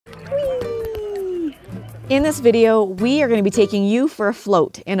In this video, we are going to be taking you for a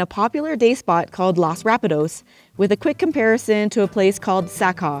float in a popular day spot called Los Rapidos, with a quick comparison to a place called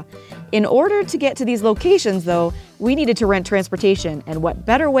Sac-Ha. In order to get to these locations though, we needed to rent transportation, and what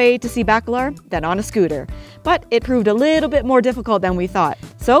better way to see Bacalar than on a scooter. But it proved a little bit more difficult than we thought.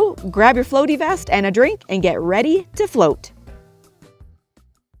 So grab your floaty vest and a drink and get ready to float.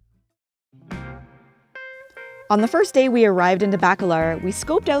 On the first day we arrived into Bacalar, we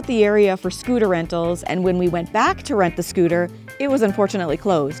scoped out the area for scooter rentals, and when we went back to rent the scooter, it was unfortunately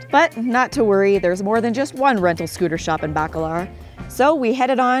closed. But not to worry, there's more than just one rental scooter shop in Bacalar. So we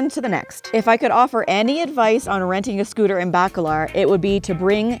headed on to the next. If I could offer any advice on renting a scooter in Bacalar, it would be to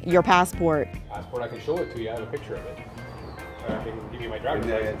bring your passport. Passport, I can show it to you. I have a picture of it. I can give you my driver's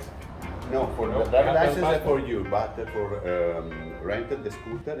license. No, for the driver's license is for you, but for renting the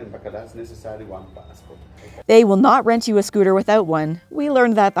scooter in Bacalar is necessary one passport. They will not rent you a scooter without one. We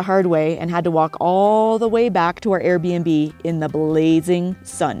learned that the hard way and had to walk all the way back to our Airbnb in the blazing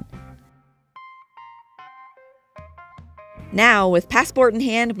sun. Now, with passport in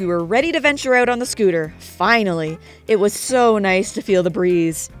hand, we were ready to venture out on the scooter. Finally! It was so nice to feel the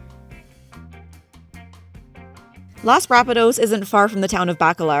breeze. Los Rapidos isn't far from the town of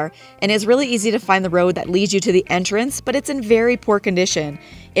Bacalar, and it's really easy to find the road that leads you to the entrance, but it's in very poor condition.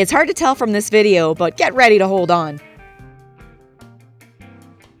 It's hard to tell from this video, but get ready to hold on.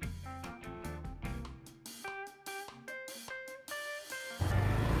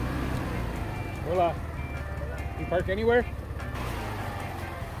 Hola. Can you park anywhere?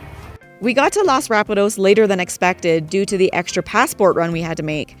 We got to Los Rapidos later than expected due to the extra passport run we had to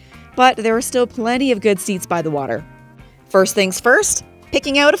make, but there were still plenty of good seats by the water. First things first,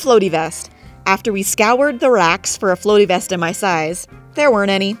 picking out a floaty vest. After we scoured the racks for a floaty vest in my size, there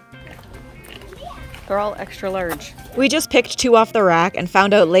weren't any. They're all extra large. We just picked two off the rack and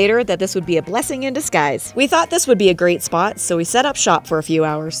found out later that this would be a blessing in disguise. We thought this would be a great spot, so we set up shop for a few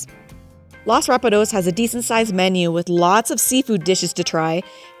hours. Los Rapidos has a decent-sized menu with lots of seafood dishes to try.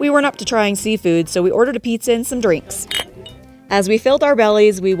 We weren't up to trying seafood, so we ordered a pizza and some drinks. As we filled our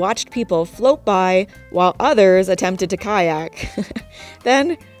bellies, we watched people float by while others attempted to kayak.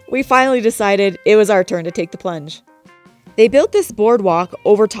 Then, we finally decided it was our turn to take the plunge. They built this boardwalk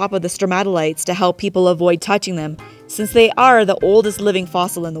over top of the stromatolites to help people avoid touching them, since they are the oldest living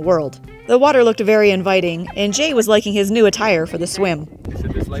fossil in the world. The water looked very inviting, and Jay was liking his new attire for the swim. They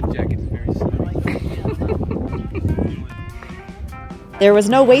said this life jacket is very slippery. There was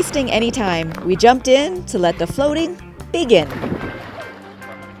no wasting any time. We jumped in to let the floating begin.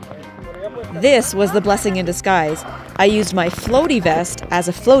 This was the blessing in disguise. I used my floaty vest as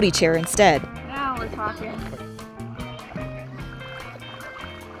a floaty chair instead. Now we're talking.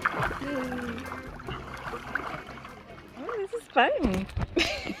 Oh, this is fun.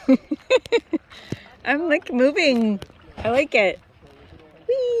 I'm like moving. I like it.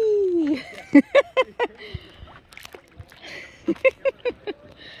 Whee!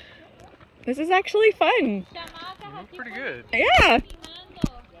 This is actually fun. Pretty good. Yeah.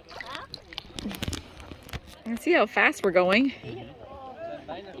 Let's see how fast we're going.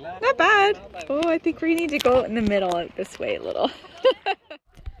 Not bad. Oh, I think we need to go in the middle this way a little.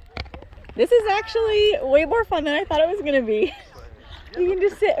 This is actually way more fun than I thought it was gonna be. You can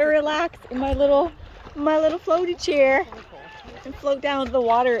just sit and relax in my little floaty chair and float down. The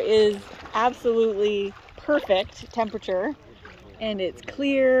water is absolutely perfect temperature and it's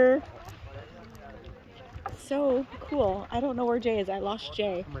clear. So cool. I don't know where Jay is. I lost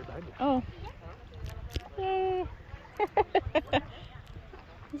Jay. I'm right behind you. Oh. Yay.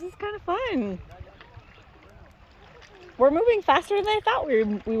 This is kind of fun. We're moving faster than I thought we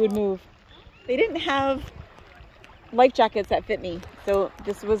would move. They didn't have life jackets that fit me, so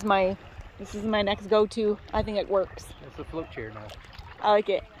this is my next go-to. I think it works. It's a float chair now. I like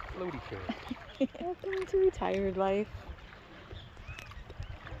it. Floaty chair. Welcome to retired life.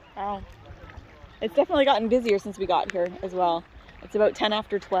 Wow. It's definitely gotten busier since we got here as well. It's about 10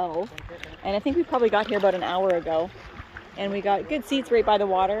 after 12, and I think we probably got here about an hour ago. And we got good seats right by the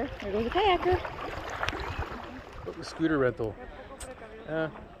water. There goes a kayaker. Scooter rental.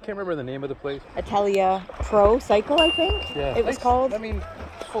 Can't remember the name of the place. Atelia Pro Cycle, I think it was called. I mean,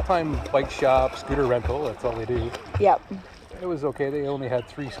 full-time bike shop, scooter rental, that's all they do. Yep. It was okay. They only had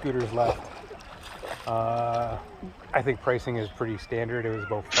 3 scooters left. I think pricing is pretty standard. It was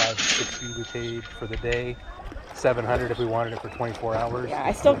about $560 we paid for the day, $700 if we wanted it for 24 hours. Yeah,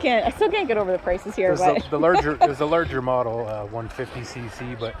 I still can't get over the prices here. It was the larger model,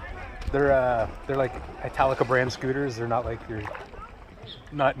 150cc, but they're like Italica brand scooters. They're not like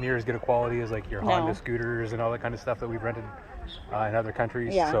not near as good a quality as like your Honda scooters and all that kind of stuff that we've rented in other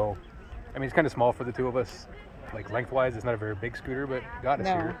countries. Yeah. So I mean, it's kind of small for the two of us. Like lengthwise, it's not a very big scooter, but got us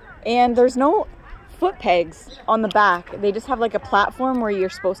here. And there's no foot pegs on the back. They just have like a platform where you're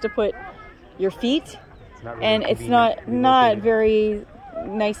supposed to put your feet. It's not really and it's not very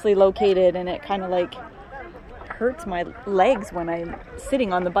nicely located, and it kind of like hurts my legs when I'm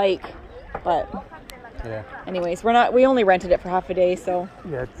sitting on the bike. But yeah. Anyways, we only rented it for half a day, so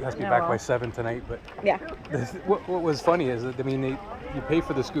yeah, it has to be back by 7 tonight. But yeah. What was funny is that, I mean, you pay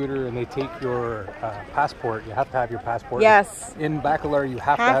for the scooter and they take your passport. You have to have your passport. Yes. In Bacalar, you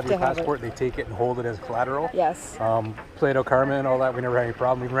have to have your passport. They take it and hold it as collateral. Yes. Playa del Carmen, all that, we never had any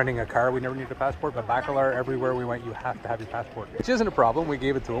problem. Even renting a car, we never needed a passport. But Bacalar, everywhere we went, you have to have your passport, which isn't a problem. We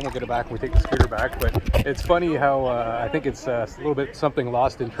gave it to them. We'll get it back when we take the scooter back. But it's funny how I think it's a little bit something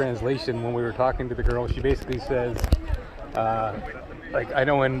lost in translation when we were talking to the girl. She basically says, like, I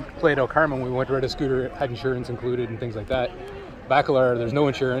know in Playa del Carmen, we went to rent a scooter, it had insurance included and things like that. Bacalar, there's no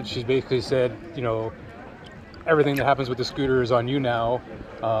insurance. She's basically said, you know, everything that happens with the scooter is on you now.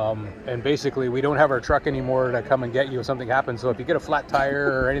 And basically, we don't have our truck anymore to come and get you if something happens. So if you get a flat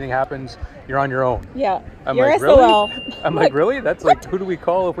tire or anything happens, you're on your own. Yeah. I'm you're like, SOL. really? I'm like, really? That's like, who do we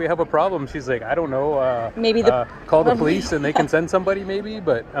call if we have a problem? She's like, I don't know. Maybe call the police and they can send somebody maybe.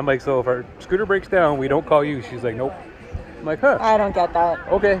 But I'm like, so if our scooter breaks down, we don't call you. She's like, nope. I'm like, huh. I don't get that.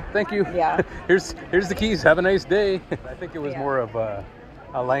 Okay, thank you. Yeah. Here's the keys. Have a nice day. I think it was more of a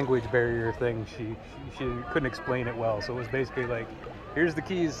language barrier thing. She couldn't explain it well. So it was basically like, here's the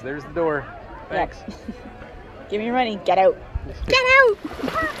keys. There's the door. Thanks. Yep. Give me your money. Get out. Get out.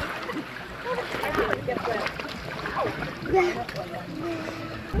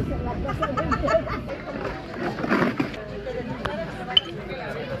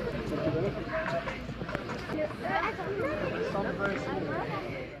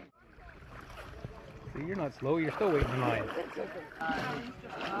 See, you're not slow. You're still waiting in line.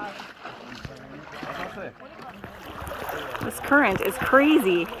 This current is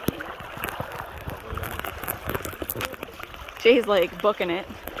crazy. Jay's like booking it.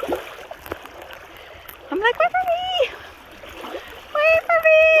 I'm like, wait for me! Wait for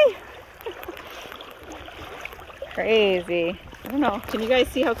me! Crazy. I don't know. Can you guys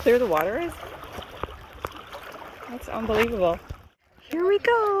see how clear the water is? That's unbelievable. Here we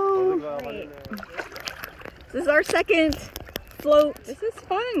go. Right. This is our second float. This is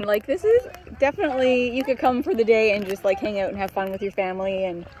fun. Like, this is definitely, you could come for the day and just like hang out and have fun with your family,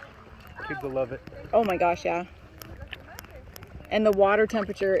 and kids will love it. Oh my gosh, yeah. And the water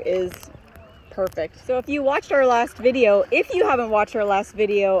temperature is perfect. So if you watched our last video, if you haven't watched our last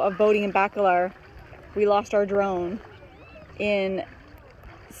video of boating in Bacalar, we lost our drone in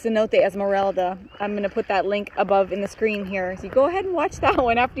Cenote Esmeralda. I'm going to put that link above in the screen here. So you go ahead and watch that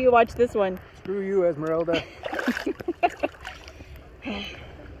one after you watch this one. Screw you, Esmeralda.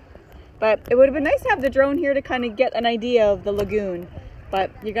 But it would have been nice to have the drone here to kind of get an idea of the lagoon.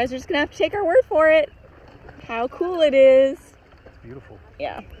 But you guys are just going to have to take our word for it. How cool it is. It's beautiful.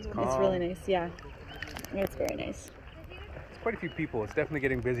 Yeah, it's really nice. Yeah, it's very nice. It's quite a few people. It's definitely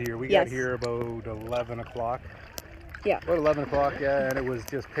getting busier. We got here about 11 o'clock. Yeah. About 11 o'clock, yeah, and it was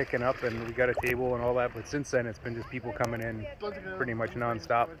just picking up, and we got a table and all that. But since then, it's been just people coming in pretty much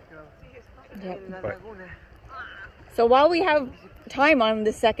non-stop. Yep. But so while we have time on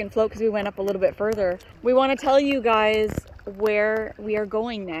the second float, because we went up a little bit further, we want to tell you guys where we are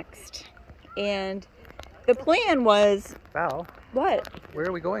going next. And the plan was... Val? What? Where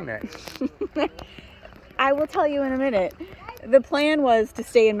are we going next? I will tell you in a minute. The plan was to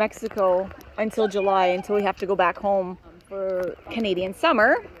stay in Mexico until July, until we have to go back home for Canadian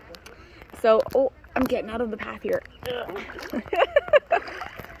summer. So, oh, I'm getting out of the path here.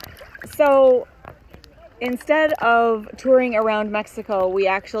 So, instead of touring around Mexico, we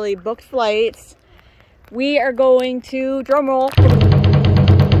actually booked flights. We are going to, drumroll,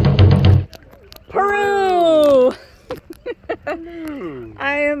 Peru!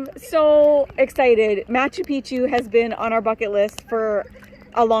 I am so excited. Machu Picchu has been on our bucket list for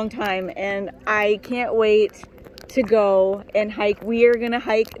a long time, and I can't wait to go and hike. We are going to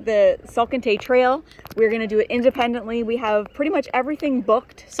hike the Salcantay Trail. We're going to do it independently. We have pretty much everything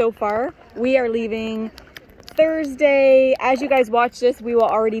booked so far. We are leaving Thursday. As you guys watch this, we will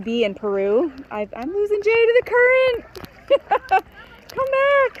already be in Peru. I'm losing Jay to the current. Come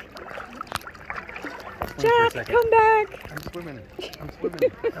back. Jack, come back.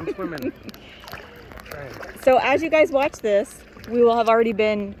 I'm swimming. So as you guys watch this, we will have already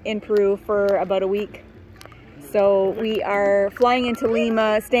been in Peru for about a week. So we are flying into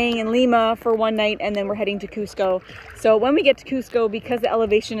Lima, staying in Lima for one night, and then we're heading to Cusco. So when we get to Cusco, because the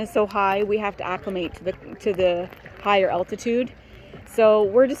elevation is so high, we have to acclimate to the higher altitude. So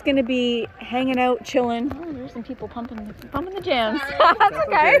we're just gonna be hanging out, chilling. Oh, there's some people pumping the jams. That's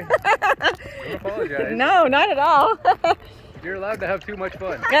okay. Don't apologize. No, not at all. You're allowed to have too much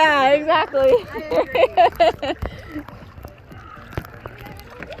fun. Yeah, exactly.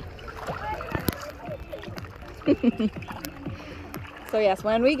 So yes,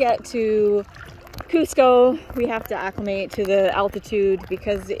 when we get to Cusco, we have to acclimate to the altitude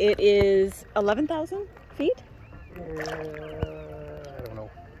because it is 11,000 feet? I don't know.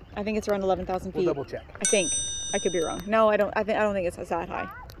 I think it's around 11,000 feet. We'll double check. I think. I could be wrong. No, I don't think it's that high.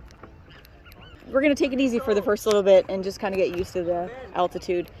 We're going to take it easy for the first little bit and just kind of get used to the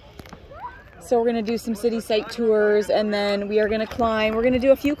altitude. So we're going to do some city site tours, and then we are going to climb. We're going to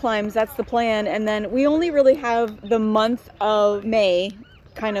do a few climbs. That's the plan. And then we only really have the month of May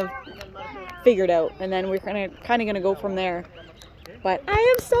kind of figured out, and then we're kind of going to go from there. But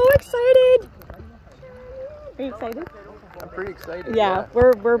I am so excited. Are you excited? I'm pretty excited. Yeah,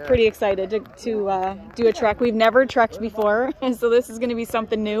 we're pretty excited to do a trek. We've never trekked before, and so this is going to be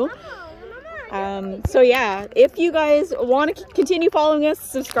something new. So yeah, if you guys want to continue following us,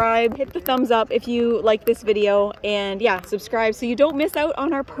 subscribe, hit the thumbs up if you like this video, and yeah, subscribe so you don't miss out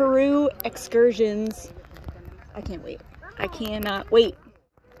on our Peru excursions. I can't wait. I cannot wait.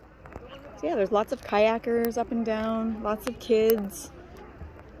 So yeah, there's lots of kayakers up and down, lots of kids.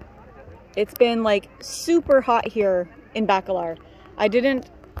 It's been like super hot here in Bacalar. I didn't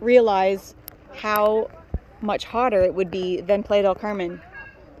realize how much hotter it would be than Playa del Carmen.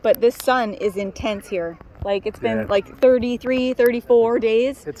 But this sun is intense here. Like it's been like 33, 34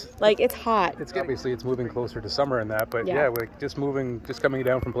 days. It's hot. It's obviously it's moving closer to summer and that, but yeah, like just coming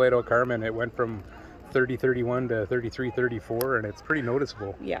down from Playa del Carmen, it went from 30, 31 to 33, 34, and it's pretty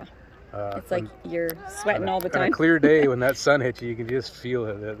noticeable. Yeah. It's like you're sweating all the time. On a clear day when that sun hits you, you can just feel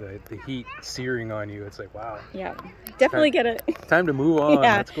the heat searing on you. It's like, wow. Yeah. Definitely time to move on.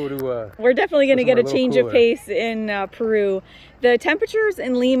 Yeah. Let's go to... We're definitely going to get a change of pace in Peru. The temperatures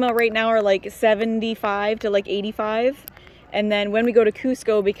in Lima right now are like 75 to like 85. And then when we go to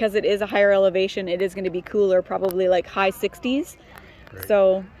Cusco, because it is a higher elevation, it is going to be cooler, probably like high 60s. Right.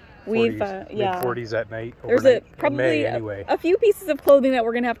 So... We've mid-40s at night. There's probably a few pieces of clothing that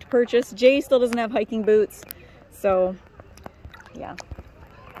we're gonna have to purchase. Jay still doesn't have hiking boots, so yeah.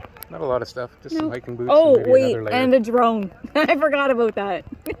 Not a lot of stuff, just some hiking boots. Oh wait, and a drone. I forgot about that.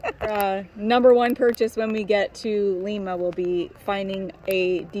 #1 purchase when we get to Lima will be finding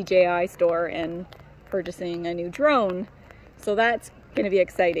a DJI store and purchasing a new drone. So that's gonna be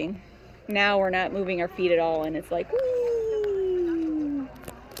exciting. Now we're not moving our feet at all, and it's like. Whee!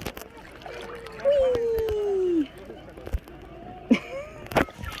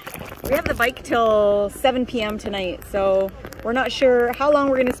 We have the bike till 7 p.m. tonight, so we're not sure how long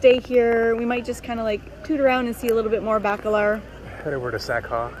we're going to stay here. We might just kind of like toot around and see a little bit more Bacalar. Head over to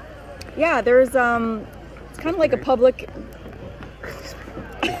Sac-Ha. Yeah, there's it's kind of like a public.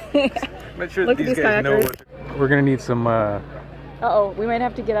 I'm not sure that these guys know what we're going to need some uh-oh, we might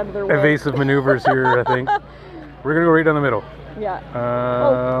have to get out of their way. Evasive maneuvers here, I think. We're going to go right down the middle. Yeah.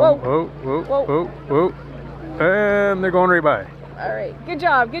 Whoa. And they're going right by. All right, good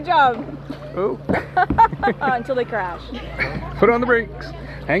job. Oh. Until they crash. Put on the brakes.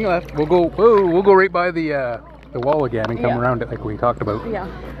 Hang left. We'll go right by the wall again and come around it like we talked about. Yeah.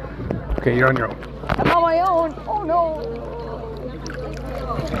 Okay, you're on your own. I'm on my own. Oh no.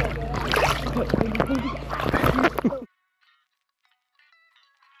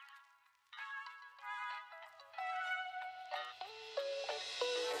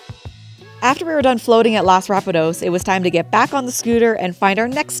 After we were done floating at Los Rapidos, it was time to get back on the scooter and find our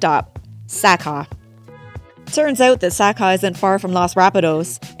next stop, Sac-Ha. Turns out that Sac-Ha isn't far from Los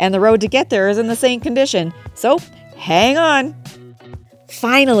Rapidos, and the road to get there is in the same condition, so hang on.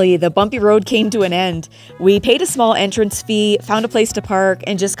 Finally, the bumpy road came to an end. We paid a small entrance fee, found a place to park,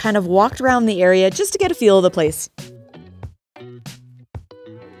 and just kind of walked around the area just to get a feel of the place.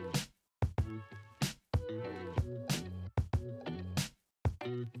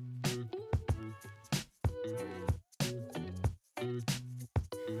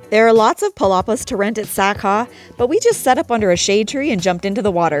 There are lots of palapas to rent at Sac-Ha, but we just set up under a shade tree and jumped into the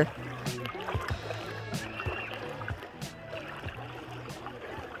water.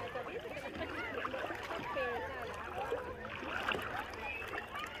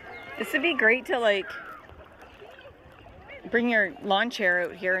 This would be great to like bring your lawn chair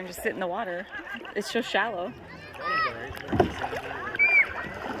out here and just sit in the water. It's so shallow.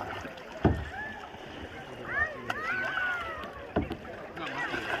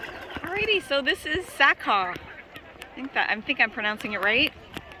 Alrighty, so this is Sac-Ha. I think I'm pronouncing it right.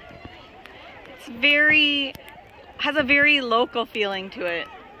 It's very has a very local feeling to it.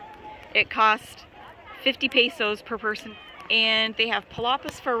 It cost 50 pesos per person. And they have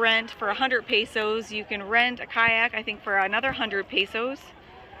palapas for rent for 100 pesos. You can rent a kayak, I think, for another 100 pesos.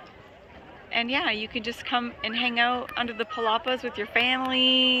 And yeah, you can just come and hang out under the palapas with your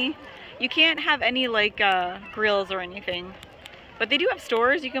family. You can't have any like grills or anything. But they do have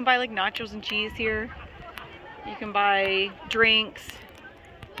stores. You can buy like nachos and cheese here. You can buy drinks.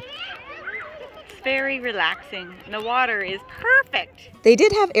 Very relaxing. And the water is perfect. They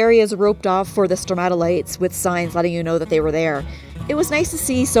did have areas roped off for the stromatolites with signs letting you know that they were there. It was nice to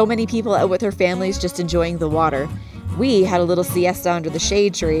see so many people out with their families just enjoying the water. We had a little siesta under the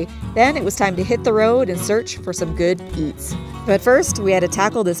shade tree. Then it was time to hit the road and search for some good eats. But first, we had to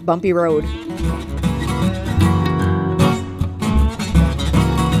tackle this bumpy road.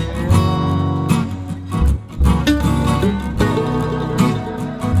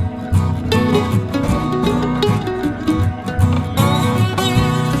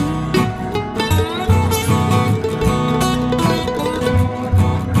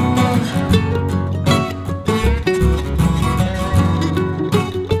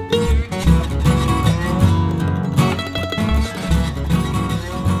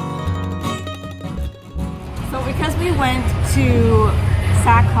 To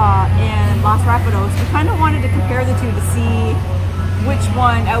Sac-Ha and Los Rapidos, we kind of wanted to compare the two to see which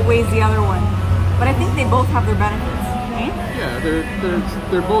one outweighs the other one. But I think they both have their benefits, right? Yeah,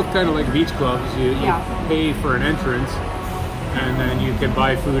 they're both kind of like beach clubs. You pay for an entrance, and then you can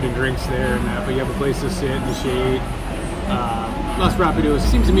buy food and drinks there, and but you have a place to sit in the shade. Los Rapidos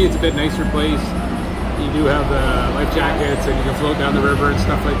seems to me it's a bit nicer place. You do have the life jackets, and you can float down the river and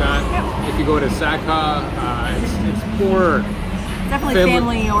stuff like that. Yep. If you go to Sac-Ha, it's more definitely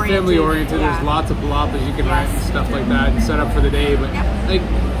family oriented. Yeah. There's lots of palapas you can rent and stuff like that, and set up for the day. But like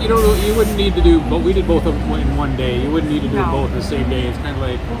you wouldn't need to do. But we did both of them in one day. You wouldn't need to do both the same day. It's kind of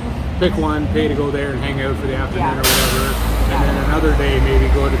like pick one, pay to go there and hang out for the afternoon or whatever, and then another day maybe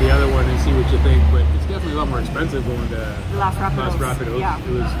go to the other one and see what you think. But it's definitely a lot more expensive going to Los Rapidos. Yeah.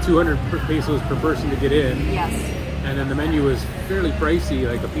 It was 200 pesos per person to get in. Yes. And then the menu was fairly pricey.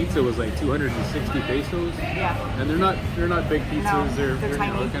 Like a pizza was like 260 pesos. Yeah. And they're not big pizzas. No, they're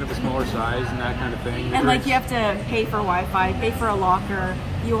tiny. Kind of a smaller size and that kind of thing. And like you have to pay for Wi-Fi, pay for a locker.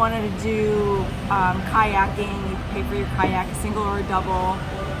 You wanted to do kayaking, you pay for your kayak, a single or a double.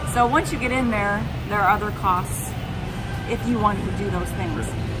 So once you get in there, there are other costs if you wanted to do those things.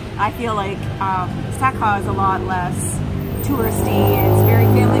 I feel like Sac-Ha is a lot less touristy. It's very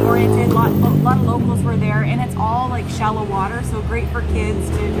family oriented. A lot of locals were there, and it's all like shallow water, so great for kids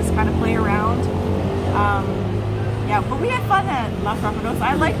to just kind of play around. Yeah, but we had fun at Los Rapidos.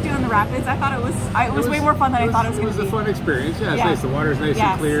 I liked doing the rapids. I thought it was way more fun than I thought it was going to be. It was a fun experience. Yeah, it's nice. The water's nice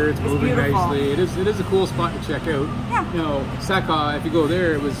and clear. It's moving beautiful. Nicely. It is a cool spot to check out. Yeah. You know, Sac-Ha, if you go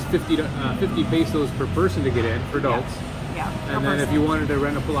there, it was 50 pesos per person to get in for adults. Yeah. And then if you wanted to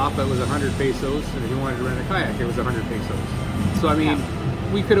rent a palapa, it was 100 pesos. And if you wanted to rent a kayak, it was 100 pesos. So I mean,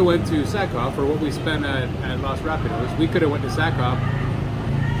 we could have went to Sac-Ha for what we spent at Los Rapidos. We could have went to Sac-Ha,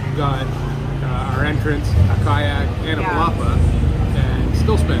 got our entrance, a kayak, and a palapa, and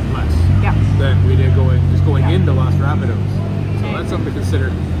still spent less than we did going into Los Rapidos. So that's something to consider.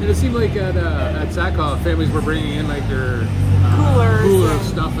 And it seemed like at Sac-Ha, families were bringing in like their cooler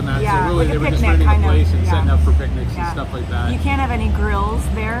stuff and that. So really, like they were just renting a place and setting up for picnics and stuff like that. You can't have any grills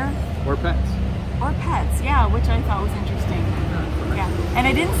there. Or pets. Or pets, yeah, which I thought was interesting. Yeah, and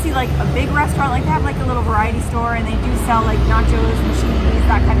I didn't see like a big restaurant. Like they have like a little variety store, and they do sell like nachos and cheese,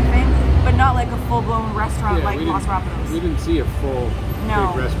 that kind of thing, but not like a full-blown restaurant like Los Rapidos. We didn't see a full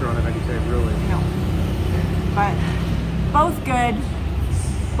big restaurant of any type, really. No, but both good,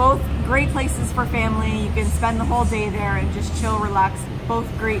 both great places for family. You can spend the whole day there and just chill, relax. Both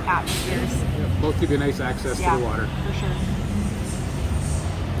great atmospheres. Yeah, both give you nice access to the water. For sure.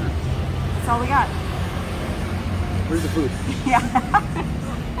 That's all we got. Where's the food? Yeah.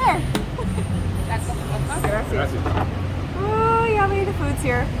 There. Gracias. Oh, yummy, the food's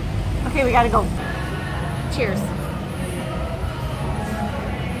here. Okay, we gotta go. Cheers.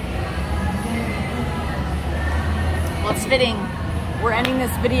 Well, it's fitting. We're ending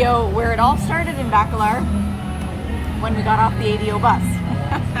this video where it all started in Bacalar when we got off the ADO bus.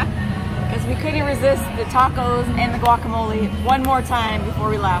 Because we couldn't resist the tacos and the guacamole one more time before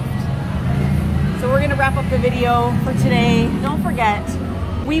we left. So we're gonna wrap up the video for today. Don't forget,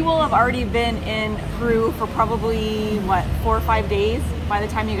 we will have already been in Peru for probably, what, 4 or 5 days by the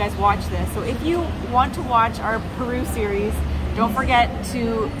time you guys watch this. So if you want to watch our Peru series, don't forget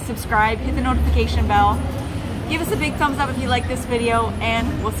to subscribe, hit the notification bell, give us a big thumbs up if you like this video, and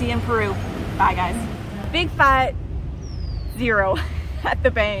we'll see you in Peru. Bye, guys. Big fat 0 at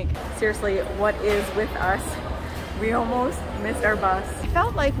the bank. Seriously, what is with us? We almost missed our bus. It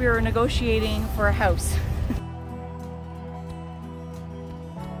felt like we were negotiating for a house.